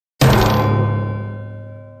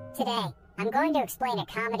Today, I'm going to explain a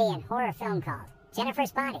comedy and horror film called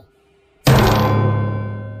Jennifer's Body.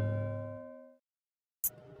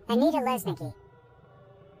 Anita Lesnicki,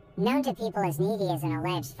 known to people as Needy, is an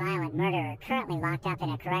alleged violent murderer currently locked up in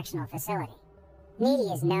a correctional facility.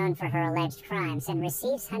 Needy is known for her alleged crimes and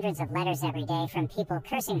receives hundreds of letters every day from people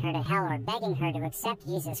cursing her to hell or begging her to accept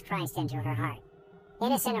Jesus Christ into her heart.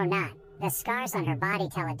 Innocent or not, the scars on her body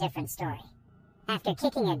tell a different story. After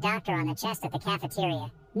kicking a doctor on the chest at the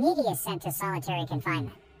cafeteria, Needy is sent to solitary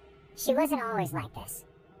confinement. She wasn't always like this.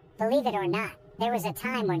 Believe it or not, there was a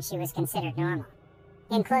time when she was considered normal.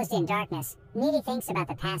 Enclosed in darkness, Needy thinks about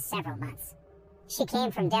the past several months. She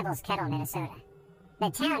came from Devil's Kettle, Minnesota. The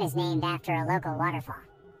town is named after a local waterfall.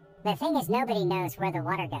 The thing is, nobody knows where the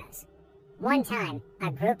water goes. One time,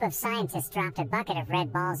 a group of scientists dropped a bucket of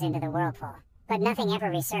red balls into the whirlpool, but nothing ever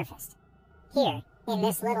resurfaced. Here, in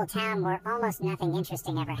this little town where almost nothing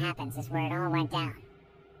interesting ever happens, is where it all went down.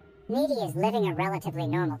 Needy is living a relatively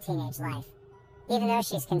normal teenage life. Even though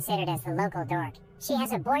she's considered as the local dork, she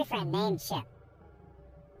has a boyfriend named Chip,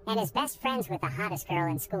 and is best friends with the hottest girl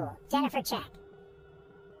in school, Jennifer Check.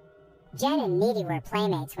 Jen and Needy were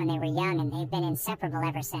playmates when they were young, and they've been inseparable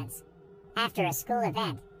ever since. After a school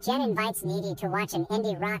event, Jen invites Needy to watch an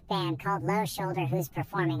indie rock band called Low Shoulder who's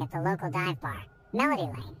performing at the local dive bar, Melody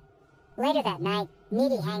Lane. Later that night,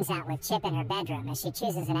 Needy hangs out with Chip in her bedroom as she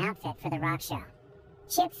chooses an outfit for the rock show.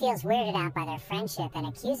 Chip feels weirded out by their friendship and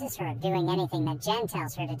accuses her of doing anything that Jen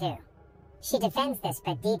tells her to do. She defends this,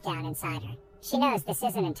 but deep down inside her, she knows this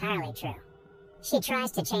isn't entirely true. She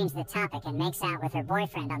tries to change the topic and makes out with her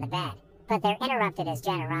boyfriend on the bed, but they're interrupted as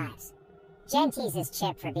Jen arrives. Jen teases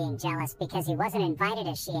Chip for being jealous because he wasn't invited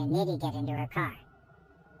as she and Needy get into her car.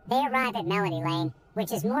 They arrive at Melody Lane,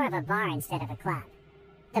 which is more of a bar instead of a club.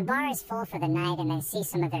 The bar is full for the night, and they see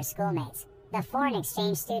some of their schoolmates, the foreign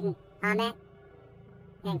exchange student, Ahmet,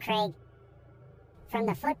 and Craig, from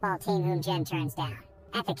the football team, whom Jen turns down.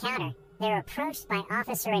 At the counter, they're approached by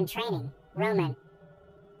officer in training, Roman,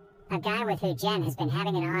 a guy with who Jen has been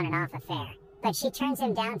having an on and off affair, but she turns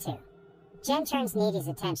him down too. Jen turns Needy's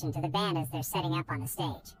attention to the band as they're setting up on the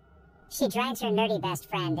stage. She drags her nerdy best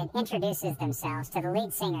friend and introduces themselves to the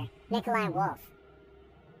lead singer, Nikolai Wolf.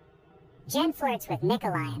 Jen flirts with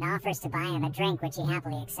Nikolai and offers to buy him a drink, which he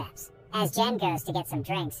happily accepts. As Jen goes to get some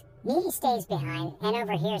drinks, Needy stays behind and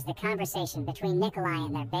overhears the conversation between Nikolai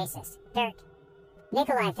and their bassist, Dirk.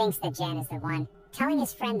 Nikolai thinks that Jen is the one, telling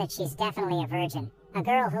his friend that she's definitely a virgin, a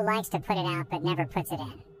girl who likes to put it out but never puts it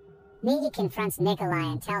in. Needy confronts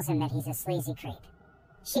Nikolai and tells him that he's a sleazy creep.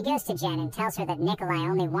 She goes to Jen and tells her that Nikolai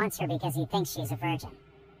only wants her because he thinks she's a virgin.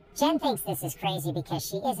 Jen thinks this is crazy because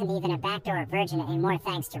she isn't even a backdoor virgin anymore,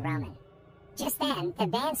 thanks to Roman. Just then, the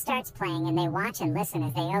band starts playing and they watch and listen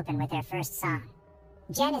as they open with their first song.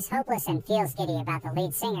 Jen is hopeless and feels giddy about the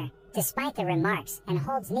lead singer, despite the remarks, and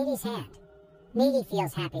holds Needy's hand. Needy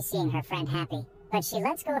feels happy seeing her friend happy, but she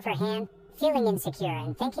lets go of her hand, feeling insecure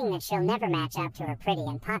and thinking that she'll never match up to her pretty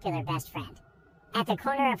and popular best friend. At the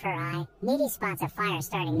corner of her eye, Needy spots a fire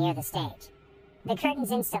starting near the stage. The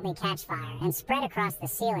curtains instantly catch fire and spread across the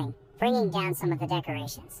ceiling, bringing down some of the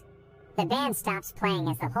decorations. The band stops playing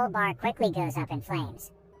as the whole bar quickly goes up in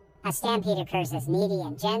flames. A stampede occurs as Needy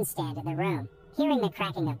and Jen stand in the room, hearing the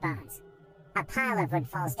cracking of bones. A pile of wood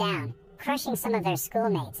falls down, crushing some of their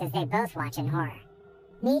schoolmates as they both watch in horror.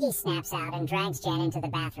 Needy snaps out and drags Jen into the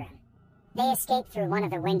bathroom. They escape through one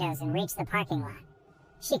of the windows and reach the parking lot.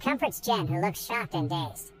 She comforts Jen, who looks shocked and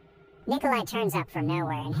dazed. Nikolai turns up from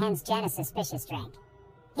nowhere and hands Jen a suspicious drink.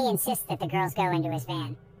 He insists that the girls go into his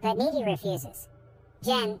van, but Needy refuses.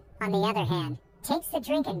 Jen, on the other hand, takes the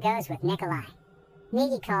drink and goes with Nikolai.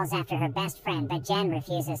 Needy calls after her best friend, but Jen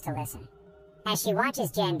refuses to listen. As she watches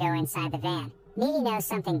Jen go inside the van, Needy knows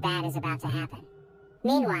something bad is about to happen.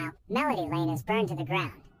 Meanwhile, Melody Lane is burned to the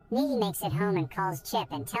ground. Needy makes it home and calls Chip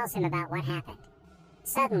and tells him about what happened.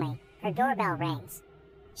 Suddenly, her doorbell rings.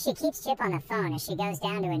 She keeps Chip on the phone as she goes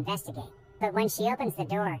down to investigate, but when she opens the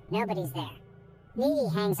door, nobody's there. Needy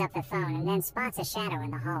hangs up the phone and then spots a shadow in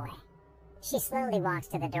the hallway. She slowly walks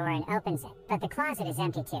to the door and opens it, but the closet is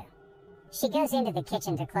empty too. She goes into the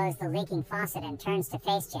kitchen to close the leaking faucet and turns to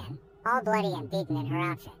face Jen, all bloody and beaten in her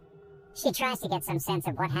outfit. She tries to get some sense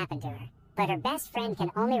of what happened to her, but her best friend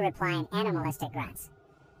can only reply in animalistic grunts.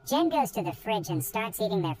 Jen goes to the fridge and starts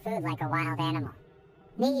eating their food like a wild animal.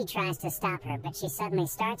 Needy tries to stop her, but she suddenly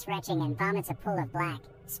starts retching and vomits a pool of black,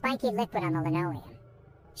 spiky liquid on the linoleum.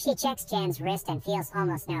 She checks Jen's wrist and feels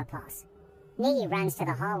almost no pulse. Needy runs to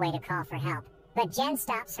the hallway to call for help, but Jen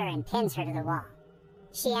stops her and pins her to the wall.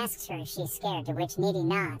 She asks her if she's scared, to which Needy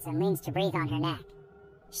nods and leans to breathe on her neck.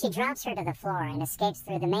 She drops her to the floor and escapes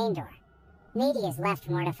through the main door. Needy is left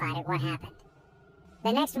mortified at what happened.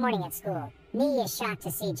 The next morning at school, Needy is shocked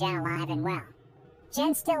to see Jen alive and well.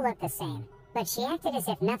 Jen still looked the same, but she acted as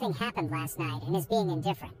if nothing happened last night and is being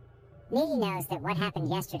indifferent. Needy knows that what happened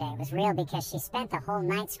yesterday was real because she spent the whole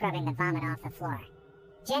night scrubbing the vomit off the floor.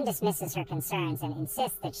 Jen dismisses her concerns and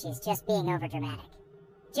insists that she's just being overdramatic.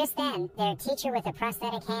 Just then, their teacher with a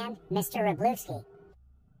prosthetic hand, Mr. Wroblewski,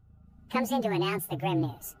 comes in to announce the grim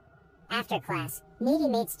news. After class, Needy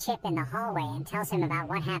meets Chip in the hallway and tells him about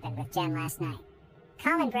what happened with Jen last night.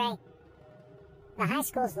 Colin Gray, the high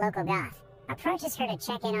school's local goth, approaches her to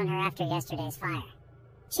check in on her after yesterday's fire.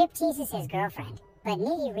 Chip teases his girlfriend, but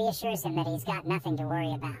Needy reassures him that he's got nothing to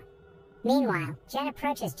worry about. Meanwhile, Jen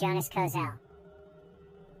approaches Jonas Kozel,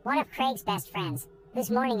 one of Craig's best friends, who's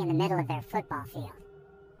mourning in the middle of their football field.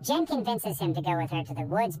 Jen convinces him to go with her to the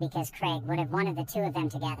woods because Craig would have wanted the two of them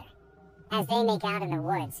together. As they make out in the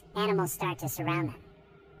woods, animals start to surround them.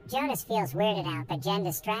 Jonas feels weirded out, but Jen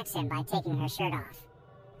distracts him by taking her shirt off.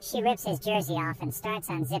 She rips his jersey off and starts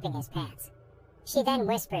unzipping his pants. She then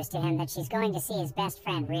whispers to him that she's going to see his best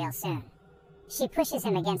friend real soon. She pushes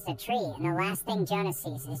him against a tree, and the last thing Jonas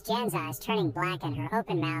sees is Jen's eyes turning black and her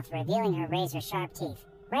open mouth revealing her razor-sharp teeth,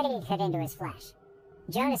 ready to cut into his flesh.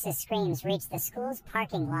 Jonas's screams reach the school's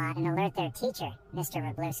parking lot and alert their teacher, Mr.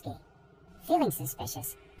 Wroblewski. Feeling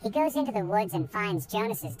suspicious, he goes into the woods and finds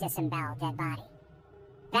Jonas's disemboweled dead body.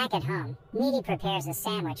 Back at home, Needy prepares a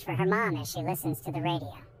sandwich for her mom as she listens to the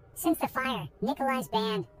radio. Since the fire, Nikolai's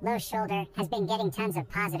band, Low Shoulder, has been getting tons of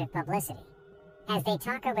positive publicity. As they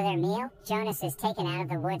talk over their meal, Jonas is taken out of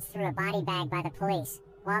the woods through a body bag by the police,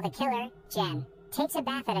 while the killer, Jen, takes a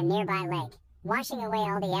bath at a nearby lake, washing away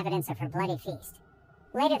all the evidence of her bloody feast.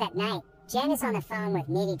 Later that night, Jen is on the phone with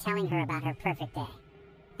Needy telling her about her perfect day.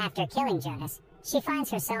 After killing Jonas, she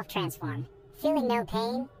finds herself transformed, feeling no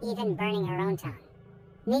pain, even burning her own tongue.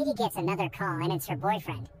 Needy gets another call and it's her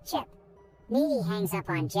boyfriend, Chip. Needy hangs up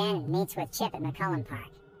on Jen and meets with Chip at McCullum Park.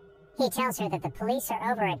 He tells her that the police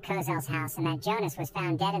are over at Kozel's house and that Jonas was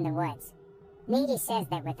found dead in the woods. Needy says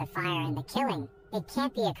that with the fire and the killing, it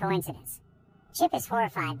can't be a coincidence. Chip is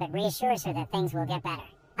horrified but reassures her that things will get better.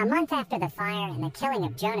 A month after the fire and the killing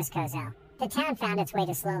of Jonas Kozel, the town found its way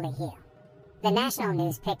to slowly heal. The national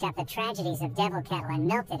news picked up the tragedies of Devil Kettle and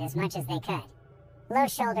milked it as much as they could. Low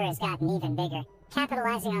Shoulder has gotten even bigger,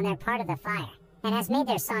 capitalizing on their part of the fire, and has made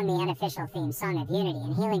their song the unofficial theme song of unity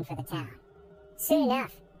and healing for the town. Soon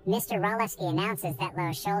enough, Mr. Wroblewski announces that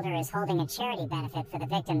Low Shoulder is holding a charity benefit for the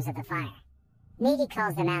victims of the fire. Needy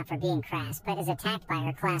calls them out for being crass but is attacked by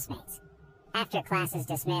her classmates. After class is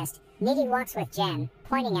dismissed, Needy walks with Jen,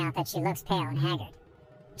 pointing out that she looks pale and haggard.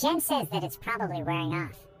 Jen says that it's probably wearing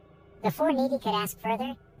off. Before Needy could ask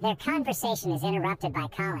further, their conversation is interrupted by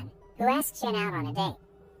Colin, who asks Jen out on a date.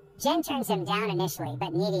 Jen turns him down initially,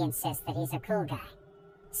 but Needy insists that he's a cool guy.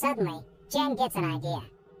 Suddenly, Jen gets an idea.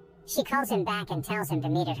 She calls him back and tells him to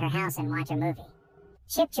meet at her house and watch a movie.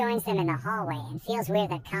 Chip joins them in the hallway and feels weird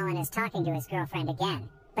that Colin is talking to his girlfriend again,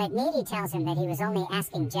 but Needy tells him that he was only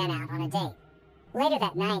asking Jen out on a date. Later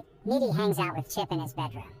that night, Needy hangs out with Chip in his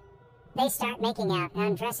bedroom. They start making out and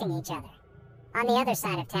undressing each other. On the other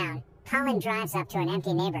side of town, Colin drives up to an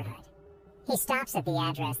empty neighborhood. He stops at the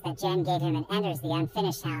address that Jen gave him and enters the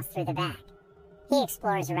unfinished house through the back. He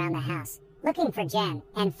explores around the house, looking for Jen,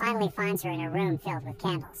 and finally finds her in a room filled with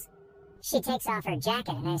candles. She takes off her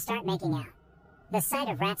jacket and they start making out. The sight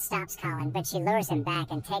of rats stops Colin, but she lures him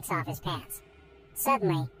back and takes off his pants.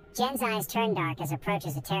 Suddenly, Jen's eyes turn dark as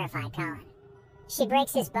approaches a terrified Colin. She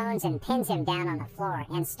breaks his bones and pins him down on the floor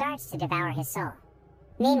and starts to devour his soul.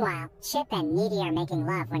 Meanwhile, Chip and Needy are making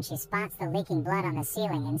love when she spots the leaking blood on the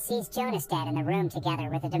ceiling and sees Jonas dead in the room together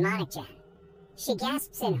with a demonic Jen. She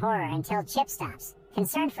gasps in horror until Chip stops,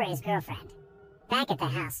 concerned for his girlfriend. Back at the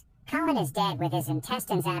house, Colin is dead with his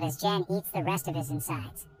intestines out as Jen eats the rest of his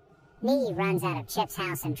insides. Needy runs out of Chip's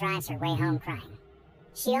house and drives her way home crying.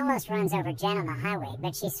 She almost runs over Jen on the highway,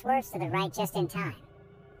 but she swerves to the right just in time.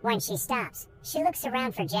 When she stops, she looks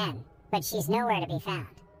around for Jen, but she's nowhere to be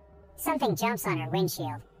found. Something jumps on her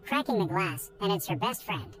windshield, cracking the glass, and it's her best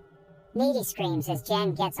friend. Needy screams as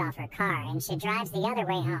Jen gets off her car and she drives the other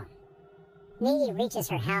way home. Needy reaches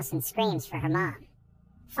her house and screams for her mom.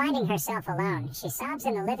 Finding herself alone, she sobs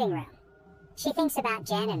in the living room. She thinks about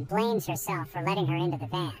Jen and blames herself for letting her into the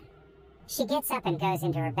van. She gets up and goes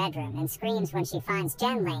into her bedroom and screams when she finds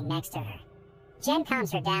Jen laying next to her. Jen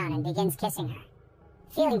calms her down and begins kissing her.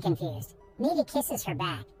 Feeling confused, Needy kisses her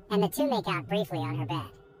back, and the two make out briefly on her bed.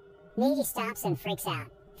 Needy stops and freaks out,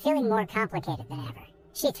 feeling more complicated than ever.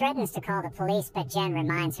 She threatens to call the police, but Jen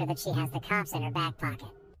reminds her that she has the cops in her back pocket.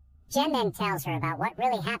 Jen then tells her about what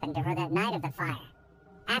really happened to her that night of the fire.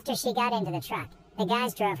 After she got into the truck, the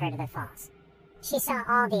guys drove her to the falls. She saw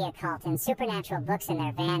all the occult and supernatural books in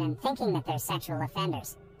their van, and thinking that they're sexual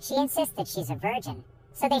offenders, she insists that she's a virgin,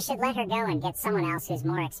 so they should let her go and get someone else who's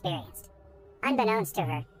more experienced. Unbeknownst to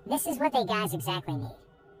her, this is what they guys exactly need.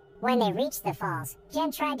 When they reached the falls,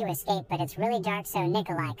 Jen tried to escape, but it's really dark, so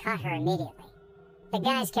Nikolai caught her immediately. The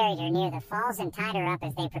guys carried her near the falls and tied her up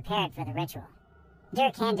as they prepared for the ritual.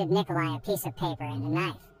 Dirk handed Nikolai a piece of paper and a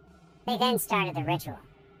knife. They then started the ritual.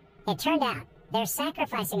 It turned out, they're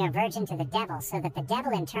sacrificing a virgin to the devil so that the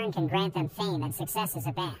devil in turn can grant them fame and success as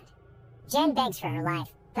a band. Jen begs for her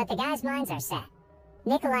life, but the guys' minds are set.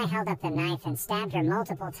 Nikolai held up the knife and stabbed her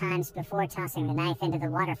multiple times before tossing the knife into the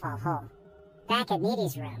waterfall hole. Back at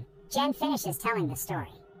Needy's room, Jen finishes telling the story.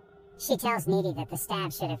 She tells Needy that the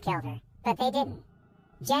stab should have killed her, but they didn't.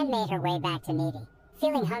 Jen made her way back to Needy,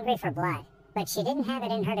 feeling hungry for blood, but she didn't have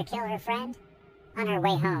it in her to kill her friend. On her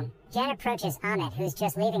way home, Jen approaches Ahmet, who's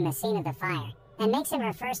just leaving the scene of the fire, and makes him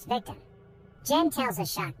her first victim. Jen tells a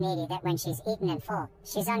shocked Needy that when she's eaten in full,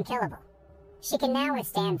 she's unkillable. She can now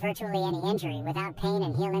withstand virtually any injury without pain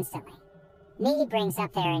and heal instantly. Needy brings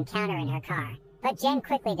up their encounter in her car, but Jen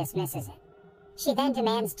quickly dismisses it. She then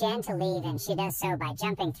demands Jen to leave, and she does so by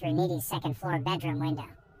jumping through Needy's second-floor bedroom window.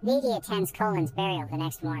 Needy attends Colin's burial the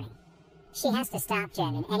next morning. She has to stop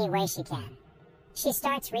Jen in any way she can. She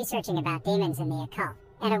starts researching about demons in the occult,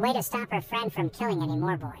 and a way to stop her friend from killing any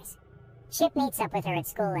more boys. Chip meets up with her at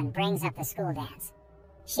school and brings up the school dance.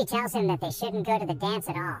 She tells him that they shouldn't go to the dance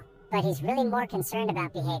at all, but he's really more concerned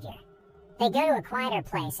about behavior. They go to a quieter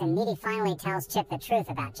place, and Needy finally tells Chip the truth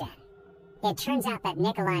about Jen. It turns out that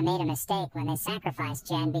Nikolai made a mistake when they sacrificed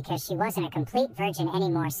Jen because she wasn't a complete virgin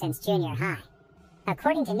anymore since junior high.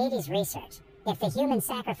 According to Needy's research, if the human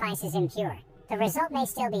sacrifice is impure, the result may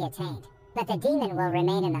still be attained, but the demon will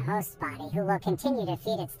remain in the host's body, who will continue to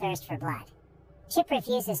feed its thirst for blood. Chip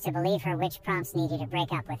refuses to believe her, which prompts Needy to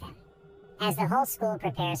break up with him. As the whole school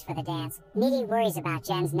prepares for the dance, Needy worries about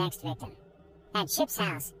Jen's next victim. At Chip's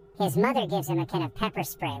house, his mother gives him a can of pepper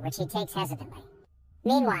spray, which he takes hesitantly.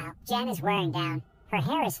 Meanwhile, Jen is wearing down, her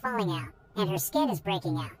hair is falling out, and her skin is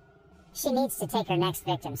breaking out. She needs to take her next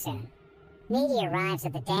victim soon. Needy arrives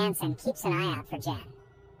at the dance and keeps an eye out for Jen.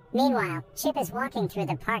 Meanwhile, Chip is walking through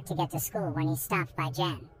the park to get to school when he's stopped by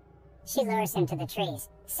Jen. She lures him to the trees,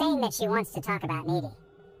 saying that she wants to talk about Needy.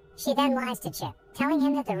 She then lies to Chip, telling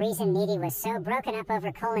him that the reason Needy was so broken up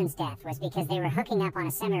over Colin's death was because they were hooking up on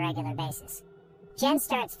a semi-regular basis. Jen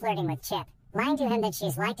starts flirting with Chip, lying to him that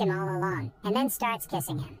she's liked him all along, and then starts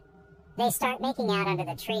kissing him. They start making out under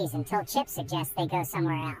the trees until Chip suggests they go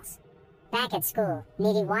somewhere else. Back at school,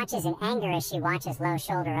 Needy watches in anger as she watches Low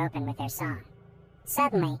Shoulder open with their song.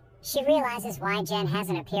 Suddenly, she realizes why Jen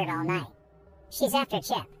hasn't appeared all night. She's after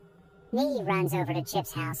Chip. Needy runs over to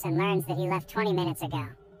Chip's house and learns that he left 20 minutes ago.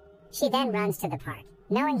 She then runs to the park,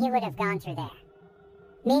 knowing he would have gone through there.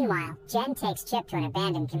 Meanwhile, Jen takes Chip to an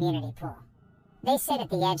abandoned community pool. They sit at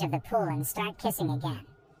the edge of the pool and start kissing again.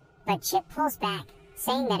 But Chip pulls back,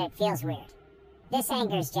 saying that it feels weird. This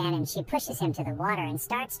angers Jen, and she pushes him to the water and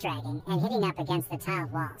starts dragging and hitting up against the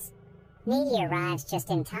tiled walls. Needy arrives just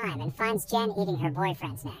in time and finds Jen eating her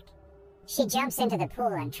boyfriend's neck. She jumps into the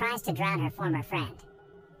pool and tries to drown her former friend.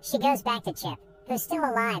 She goes back to Chip, who's still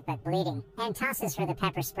alive but bleeding, and tosses her the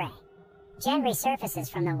pepper spray. Jen resurfaces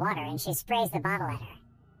from the water and she sprays the bottle at her.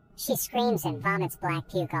 She screams and vomits black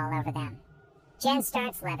puke all over them. Jen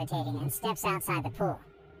starts levitating and steps outside the pool.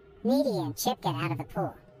 Needy and Chip get out of the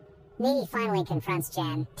pool. Needy finally confronts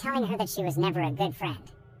Jen, telling her that she was never a good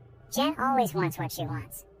friend. Jen always wants what she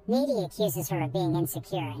wants. Needy accuses her of being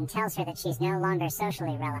insecure and tells her that she's no longer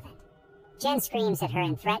socially relevant. Jen screams at her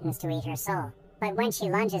and threatens to eat her soul, but when she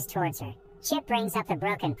lunges towards her, Chip brings up the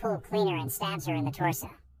broken pool cleaner and stabs her in the torso.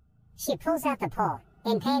 She pulls out the pole,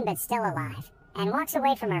 in pain but still alive, and walks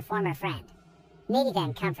away from her former friend. Needy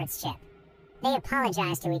then comforts Chip. They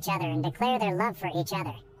apologize to each other and declare their love for each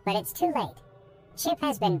other, but it's too late. Chip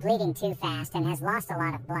has been bleeding too fast and has lost a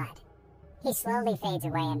lot of blood. He slowly fades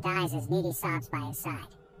away and dies as Needy sobs by his side.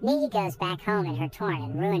 Needy goes back home in her torn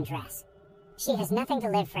and ruined dress. She has nothing to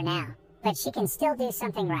live for now, but she can still do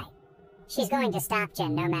something right. She's going to stop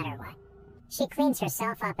Jen no matter what. She cleans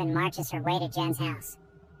herself up and marches her way to Jen's house.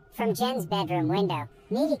 From Jen's bedroom window,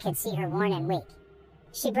 Needy could see her worn and weak.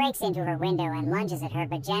 She breaks into her window and lunges at her,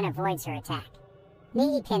 but Jen avoids her attack.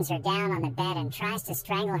 Needy pins her down on the bed and tries to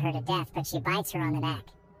strangle her to death, but she bites her on the neck.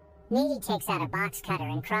 Needy takes out a box cutter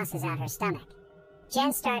and crosses out her stomach.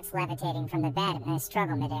 Jen starts levitating from the bed in a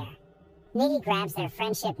struggle midair. Needy grabs their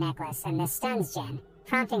friendship necklace and this stuns Jen,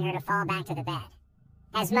 prompting her to fall back to the bed.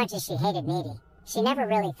 As much as she hated Needy, she never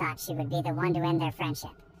really thought she would be the one to end their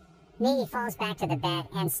friendship. Needy falls back to the bed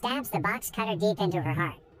and stabs the box cutter deep into her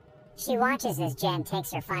heart. She watches as Jen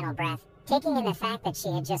takes her final breath, taking in the fact that she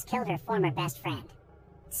had just killed her former best friend.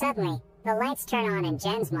 Suddenly, the lights turn on and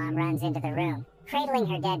Jen's mom runs into the room, cradling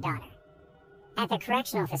her dead daughter. At the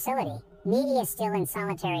correctional facility, Needy is still in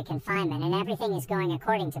solitary confinement and everything is going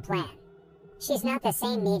according to plan. She's not the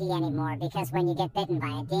same Needy anymore because when you get bitten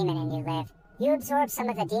by a demon and you live, you absorb some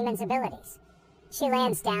of the demon's abilities. She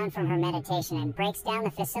lands down from her meditation and breaks down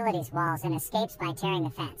the facility's walls and escapes by tearing the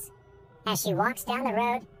fence. As she walks down the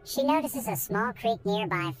road, she notices a small creek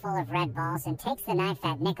nearby full of red balls and takes the knife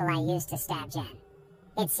that Nikolai used to stab Jen.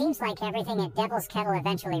 It seems like everything at Devil's Kettle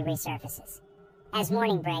eventually resurfaces. As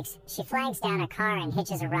morning breaks, she flags down a car and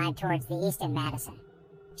hitches a ride towards the east in Madison.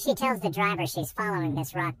 She tells the driver she's following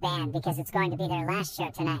this rock band because it's going to be their last show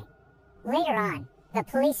tonight. Later on, the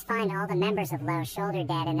police find all the members of Low Shoulder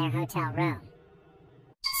dead in their hotel room.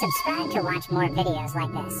 Subscribe to watch more videos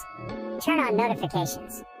like this. Turn on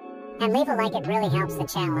notifications. And leave a like, it really helps the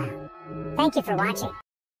channel out. Thank you for watching.